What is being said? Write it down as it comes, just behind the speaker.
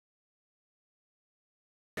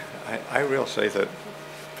I will say that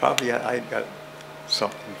probably I got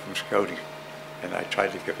something from scouting, and I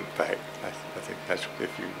tried to give it back. I think that's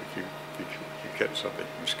if you get something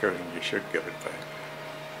from scouting, you should give it back.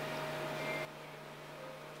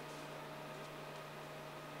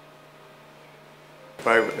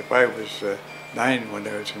 If I was 9 when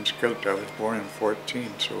I was in Scout, I was born in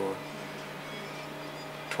 14, so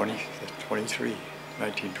 1923.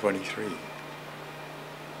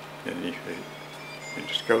 And in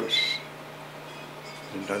Scouts,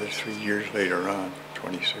 another 3 years later on,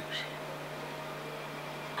 26.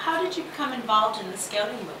 How did you become involved in the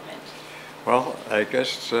scouting movement? Well, I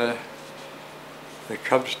guess the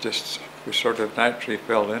Cubs we sort of naturally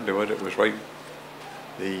fell into it. It was right.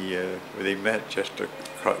 They met just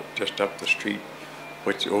up the street,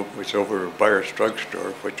 which was over Byers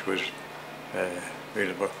Drugstore, which was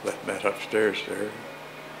we met upstairs there.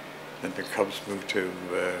 And the Cubs moved to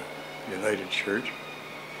United Church.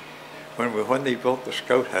 When they built the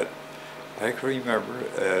Scout hut, I can remember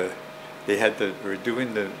they were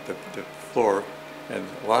doing the floor, and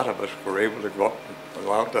a lot of us were able to go up,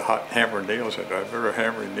 allowed to hammer nails in. I remember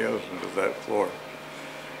hammering nails into that floor.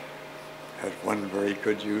 Had one very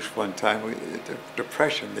good use one time. The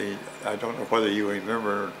Depression, I don't know whether you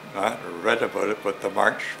remember or not, or read about it, but the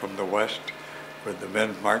March from the West, where the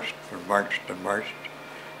men marched and marched and marched.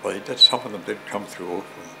 Well, some of them did come through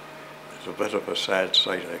Oakville. It's a bit of a sad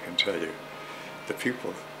sight, I can tell you. The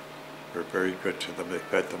people were very good to them. They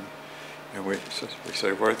fed them. And we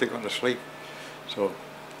said, where are they going to sleep? So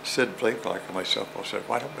Sid Blakelock and myself all said,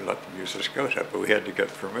 why don't we let them use the Scout hut? But we had to get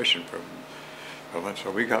permission from them, so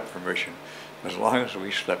we got permission as long as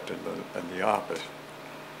we slept in the office.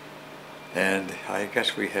 And I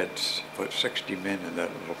guess we had about 60 men in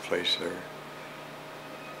that little place there.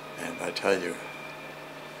 And I tell you,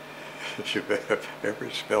 if you've ever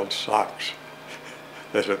smelled socks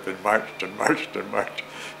that have been marched and marched and marched,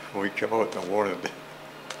 when we come out in the morning,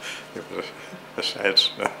 it was a sad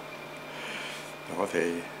smell. No,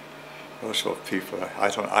 those people, I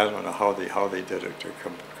don't know how they did it to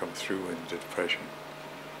come through in the Depression.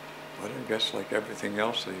 But I guess like everything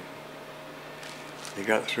else, they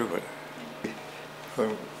got through it.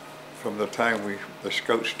 From the time the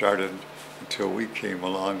Scouts started until we came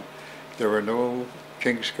along, there were no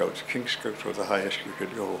King Scouts. King Scouts were the highest you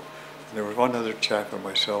could go. And there was one other chap and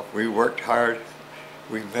myself. We worked hard.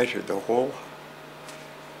 We measured the whole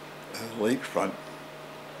lakefront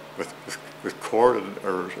with cord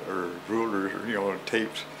or rulers or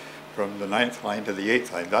tapes from the 9th line to the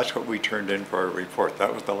 8th line. That's what we turned in for our report.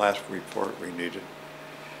 That was the last report we needed.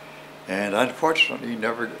 And unfortunately,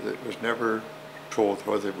 it was never told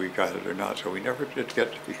whether we got it or not, so we never did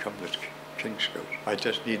get to become the King Scout. I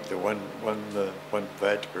just need the one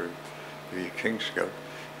badge for the King Scout.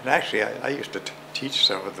 And actually, I used to teach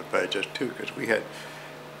some of the badges too, because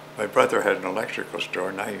my brother had an electrical store,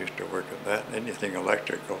 and I used to work at that. Anything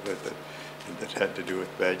electrical that had to do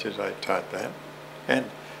with badges, I taught that. And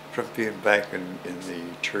from being back in the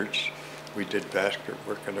church, we did basket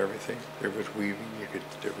work and everything. There was weaving.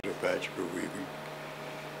 There was a badge for weaving.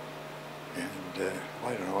 And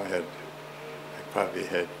I don't know. I probably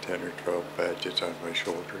had 10 or 12 badges on my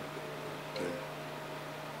shoulder.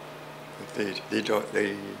 But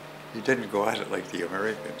you didn't go at it like the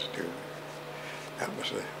Americans do. That was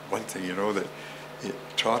the one thing, that the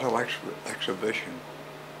Toronto exhibition,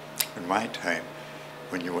 in my time,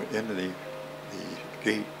 when you went into the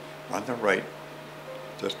gate on the right,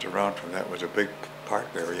 just around from that was a big park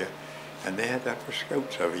area, and they had that for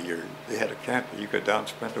Scouts every year. They had a camp that you could down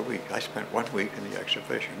spend a week. I spent 1 week in the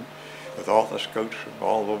exhibition with all the Scouts from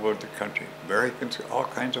all over the country. Americans, all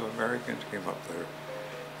kinds of Americans came up there.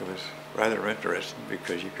 It was rather interesting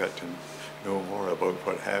because you got to know more about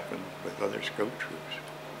what happened with other Scout troops.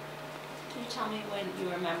 Can you tell me when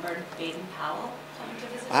you remembered Baden Powell coming to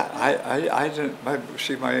visit? I didn't. My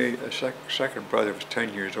second brother was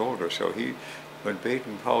 10 years older, so when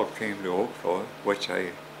Baden Powell came to Oakville, which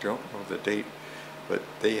I don't know the date, but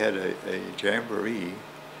they had a jamboree,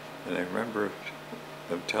 and I remember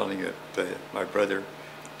them telling it that my brother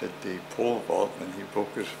did the pole vault, and he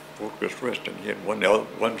broke his wrist, and he had one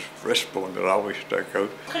wrist bone that always stuck out.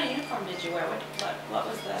 What kind of uniform did you wear? What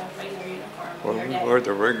was the regular uniform? Well, we wore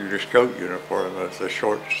the regular Scout uniform, the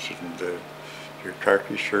shorts and your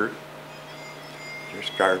khaki shirt, your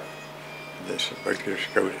scarf, and this regular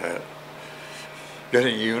Scout hat.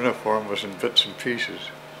 Getting a uniform was in bits and pieces.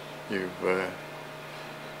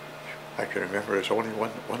 I can remember there's only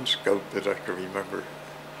one Scout that I can remember,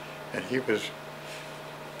 and he was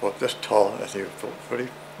about this tall, and he was pretty,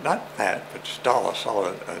 not fat, but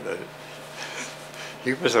solid.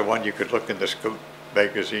 He was the one you could look in the Scout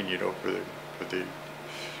magazine, you know, for the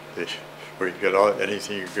where you get all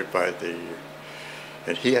anything you could buy.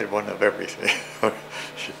 And he had one of everything.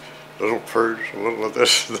 Little purse, a little of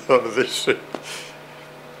this, a little of this.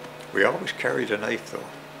 We always carried a knife, though.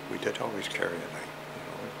 We did always carry a knife.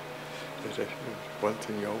 You know, one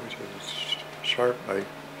thing you always had is sharp knife.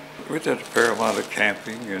 We did a fair amount of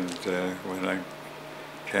camping, and when I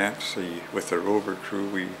camped with the rover crew,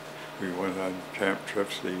 we went on camp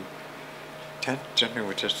trips. The tent generally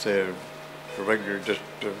was just a regular, just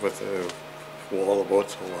with a wall about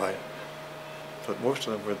so high. But most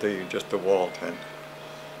of them were just the wall tent.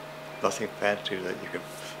 Nothing fancy that you can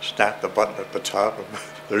snap the button at the top and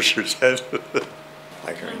there's your tent.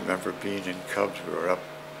 I can remember being in Cubs. We were up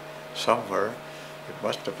somewhere. It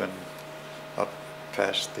must have been up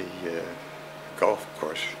past the golf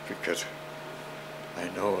course, because I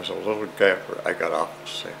know it was a little gap where I got awful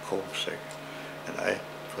sick, homesick, and I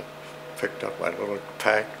picked up my little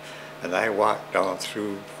pack and I walked down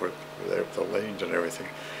through the lanes and everything,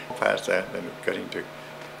 past that, and then getting to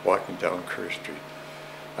walking down Kerr Street.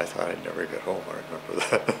 I thought I'd never get home. I remember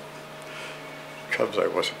that. Cubs, I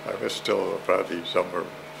was still probably somewhere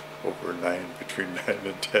over 9, between 9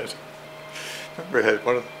 and 10. Remember, I had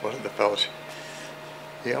one of the fellows.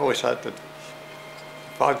 He always thought that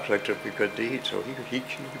frog legs would be good to eat, so he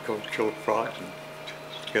would go kill frogs and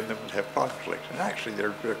skin them and have frog legs. And actually,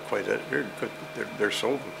 they're quite they're good. They're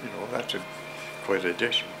sold. You know, that's quite a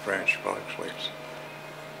dish, French frog legs.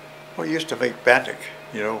 Well, you used to make bannock,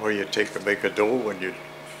 you know, where you make a dough and you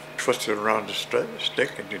twist it around the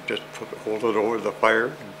stick and you just hold it over the fire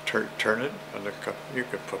and turn it. And you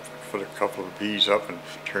could put a couple of bees up and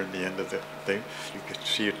turn the end of the thing. You could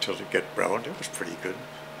see it till it get brown. It was pretty good.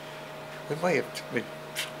 We might have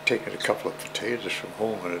taken a couple of potatoes from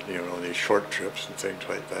home and, you know, these short trips and things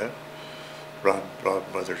like that. Rob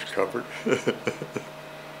Mother's cupboard.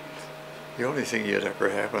 The only thing you'd ever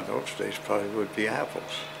have in those days probably would be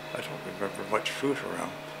apples. I don't remember much fruit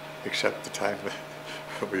around, except the time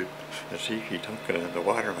we Zeke Duncan and the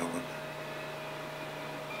watermelon.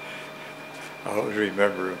 I always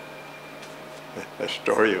remember a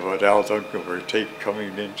story about Al Duncan where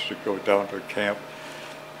coming in to go down to camp,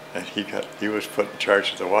 and he was put in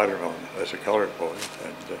charge of the watermelon as a colored boy,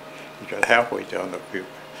 and he got halfway down the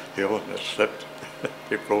hill and it slipped.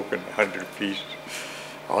 It broke in 100 pieces.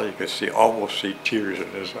 All you could see, almost see tears in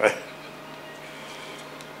his eyes.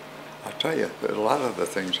 I'll tell you, a lot of the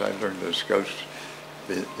things I learned as Scouts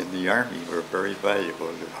in the Army were very valuable.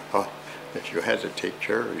 If you had to take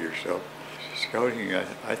care of yourself. Scouting,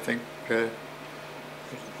 I think, it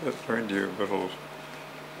learned you a little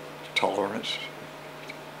tolerance.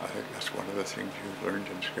 I think that's one of the things you learned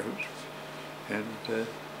in Scouts. And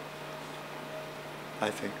I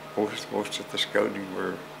think most of the scouting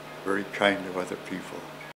were very kind to other people.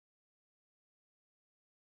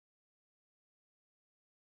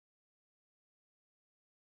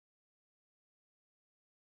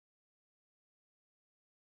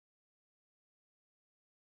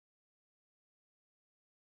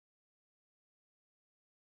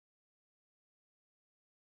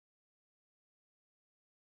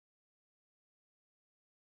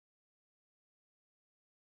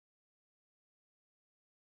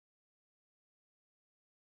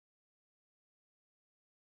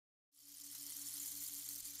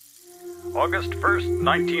 August 1st,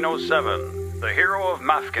 1907. The hero of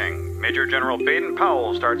Mafeking, Major General Baden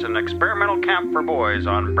Powell, starts an experimental camp for boys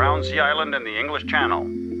on Brownsea Island in the English Channel.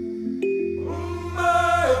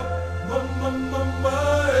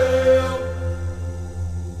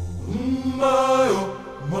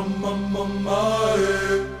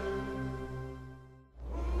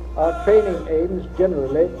 Our training aims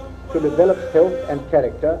generally to develop health and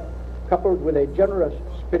character, coupled with a generous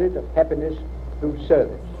spirit of happiness through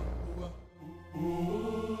service.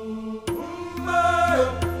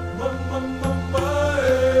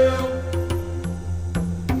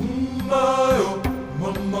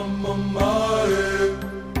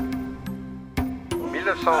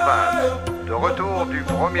 De retour du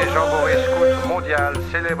premier jamboree scout mondial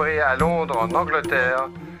célébré à Londres en Angleterre,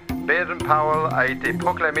 Baden Powell a été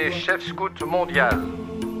proclamé chef scout mondial.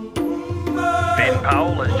 Baden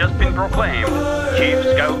Powell has just been proclaimed Chief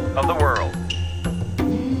Scout of the world.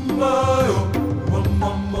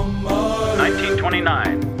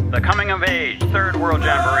 1929, the coming of age Third World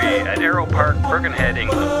Jamboree at Aero Park, Birkenhead,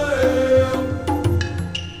 England.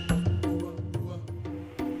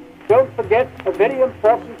 Don't forget, a very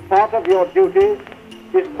important part of your duty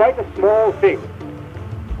is quite a small thing,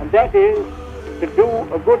 and that is to do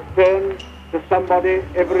a good turn to somebody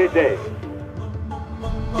every day.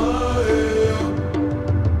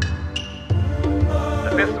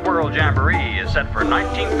 World Jamboree is set for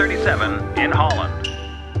 1937 in Holland.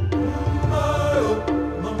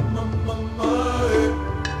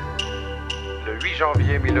 Le 8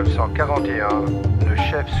 janvier 1941, le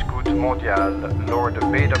chef scout mondial, Lord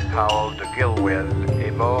Baden Powell de Gilwell,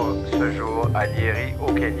 est mort ce jour à Nyeri,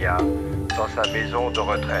 au Kenya, dans sa maison de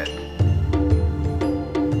retraite.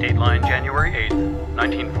 Dateline January 8,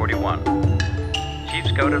 1941. Chief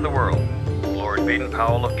Scout of the World, Lord Baden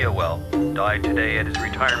Powell of Gilwell, died today at his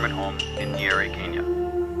retirement home in Nyeri, Kenya.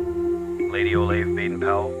 Lady Olave Baden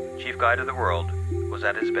Powell, Chief Guide of the World, was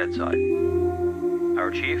at his bedside. Our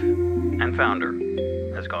chief and founder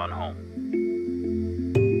has gone home.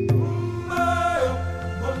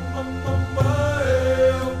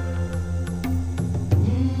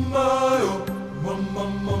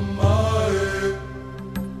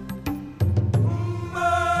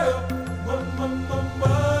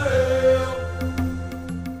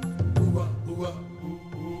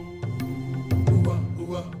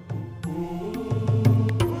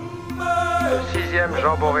 Le 6e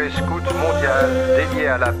Jamboree Scout mondial dédié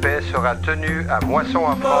à la paix sera tenu à Moisson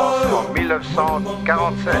en France en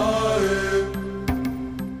 1947.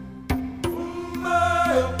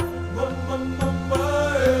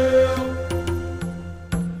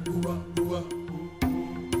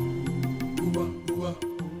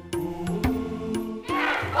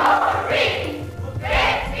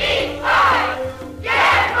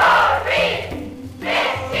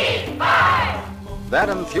 That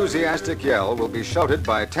enthusiastic yell will be shouted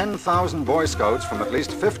by 10,000 Boy Scouts from at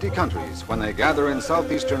least 50 countries when they gather in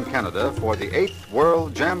southeastern Canada for the 8th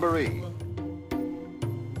World Jamboree.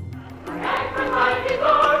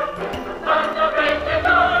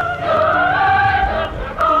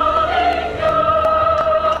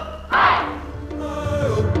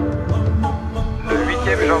 Le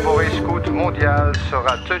 8e Jamboree Scout mondial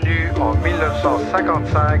sera tenu en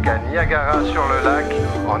 1955 à Niagara-sur-le-Lac,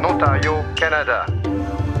 en Ontario, Canada.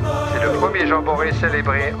 C'est le premier jamboree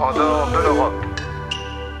célébré en dehors de l'Europe.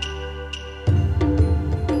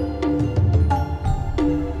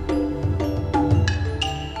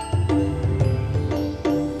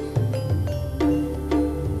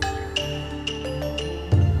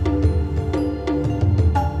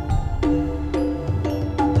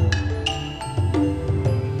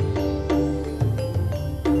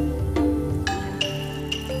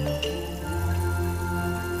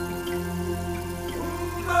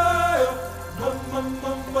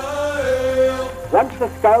 Once a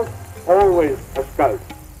scout, always a scout.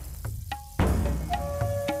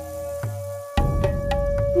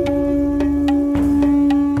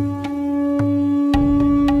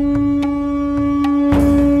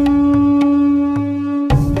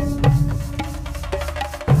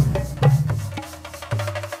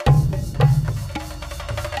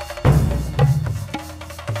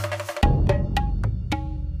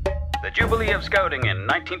 The Jubilee of Scouting in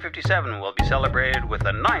 1957 will be celebrated with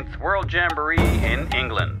the 9th World Jamboree in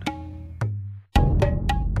England.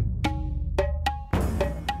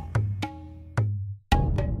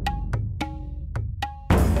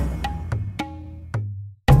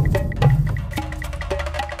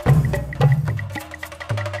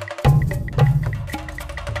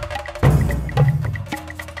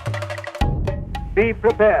 Be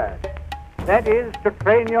prepared. That is, to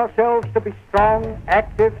train yourselves to be strong,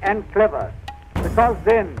 active, and clever. Because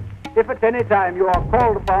then, if at any time you are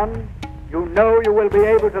called upon, you know you will be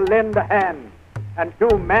able to lend a hand and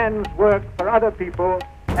do man's work for other people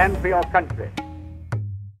and for your country.